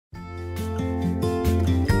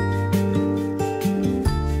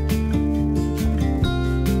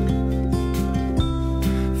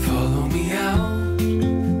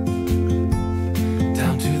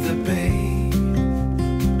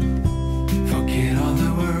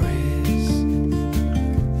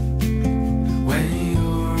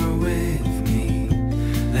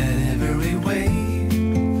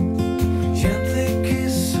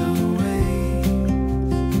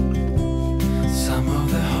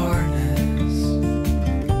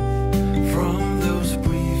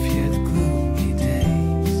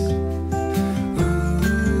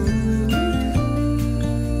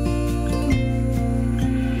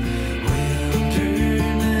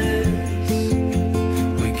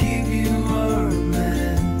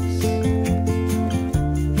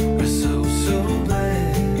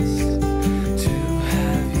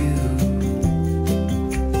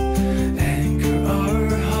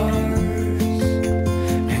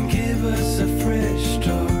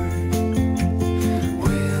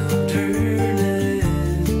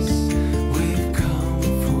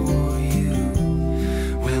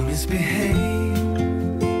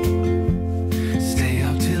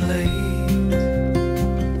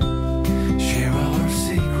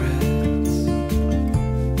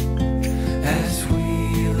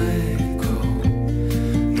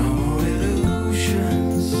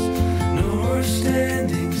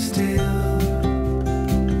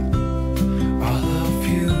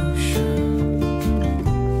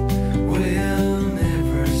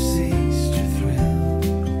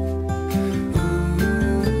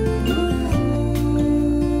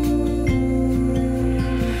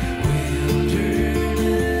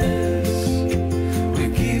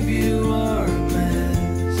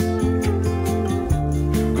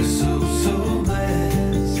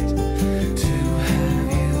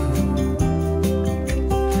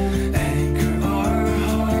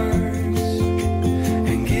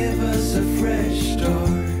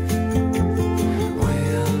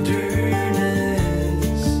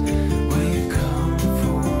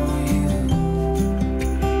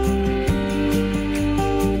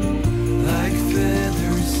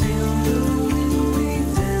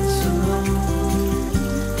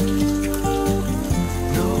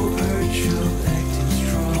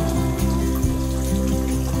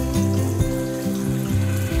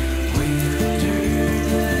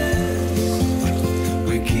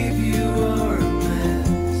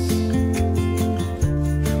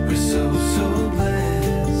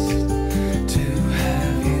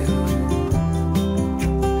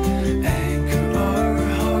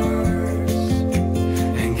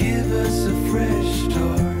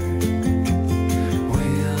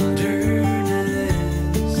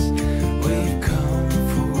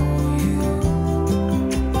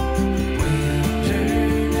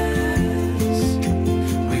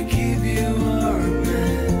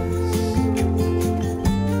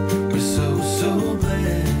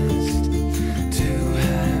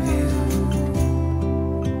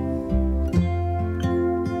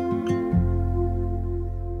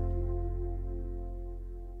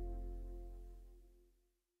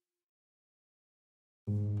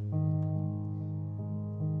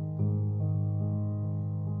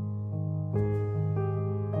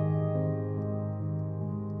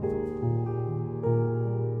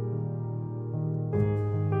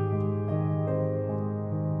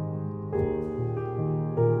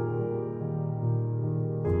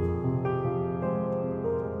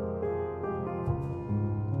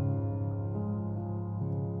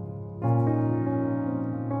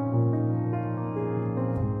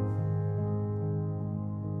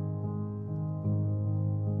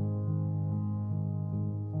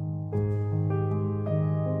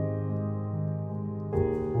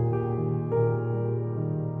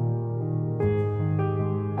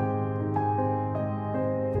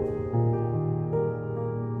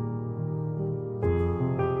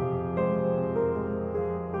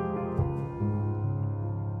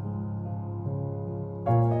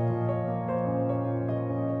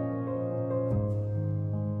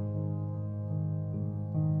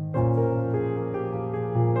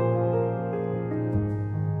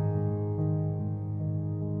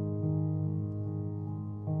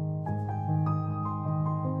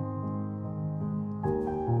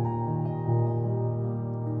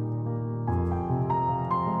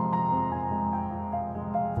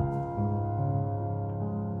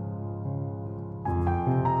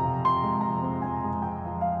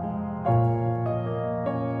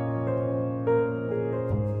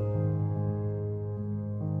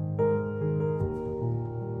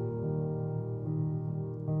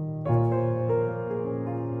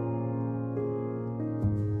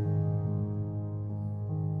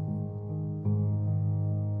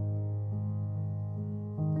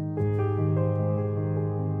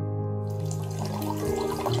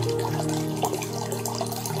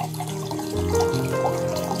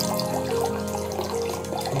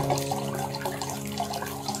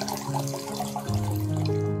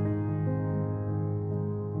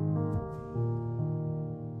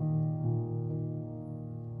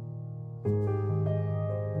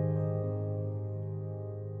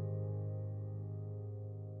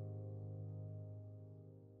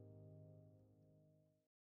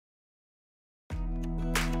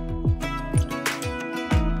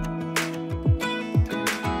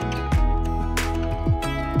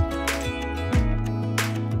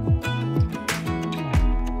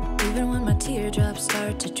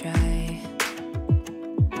start to dry.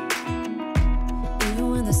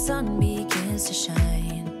 Even when the sun begins to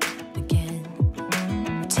shine again.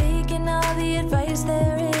 Taking all the advice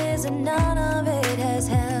there is, and none of it has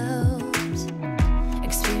helped.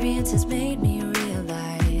 Experience has made me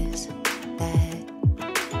realize that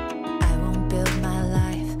I won't build my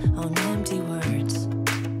life on empty words.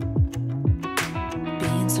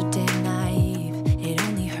 Being so damn naive, it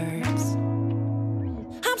only hurts.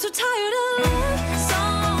 I'm so tired of love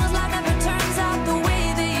songs, life never turns out the way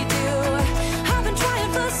they do. I've been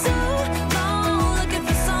trying for so long, looking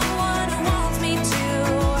for someone who wants me to.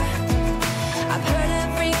 I've heard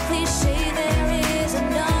every cliche there is, and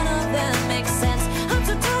none of them make sense. I'm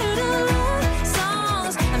so tired of love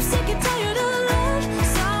songs, I'm sick and tired of love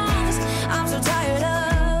songs. I'm so tired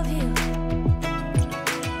of you.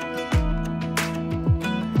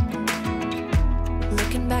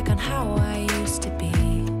 Looking back on how I used to be,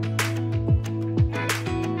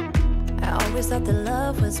 I always thought that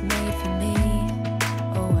love was made for me.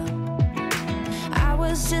 Oh well, I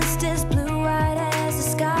was just as blue-eyed as the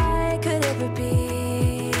sky could ever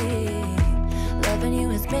be. Loving you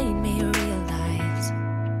has made me realize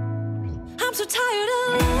I'm so tired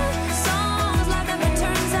of love songs, life never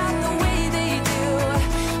turns out the way they do.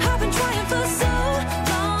 I've been trying for so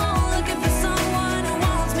long, looking for someone who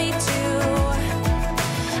wants me to.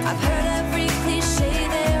 I've heard every cliche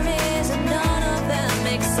there is, and none of them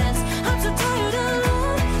make sense. I'm so tired of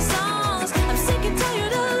love songs, I'm sick and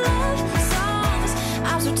tired of love songs.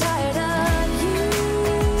 I'm so tired of you.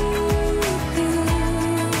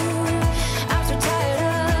 I'm so tired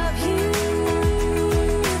of you.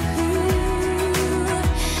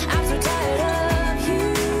 I'm so tired of you.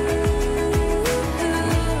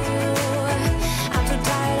 I'm so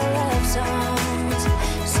tired of love songs,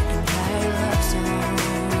 sick and tired of love songs.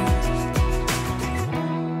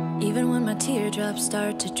 Even when my teardrops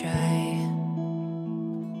start to dry,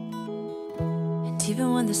 and even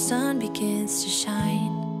when the sun begins to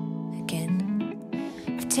shine again,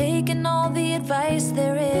 I've taken all the advice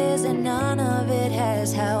there is, and none of it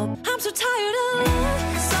has helped. I'm so tired of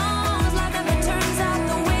love songs, life never turns out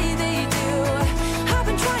the way they do. I've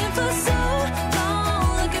been trying for so long,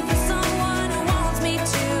 looking for someone who wants me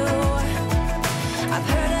to. I've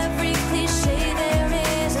heard every cliche there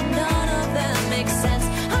is, and none of them make sense.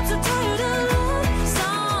 I'm so tired of love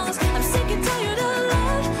songs, I'm sick and tired of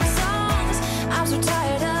love songs. I'm so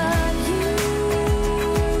tired of you.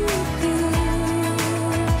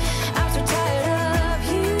 I'm so tired of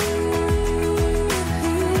you.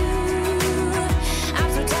 I'm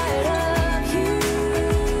so tired of you.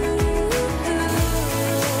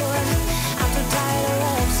 I'm so tired of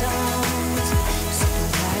love songs, sick and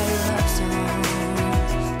tired of love songs.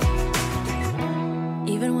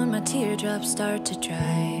 Even when my teardrops start to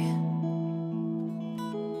dry,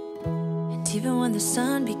 and even when the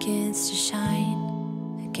sun begins to shine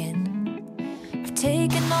again, I've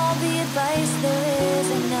taken all the advice there is,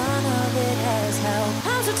 and none of it has helped.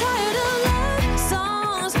 I'm so tired of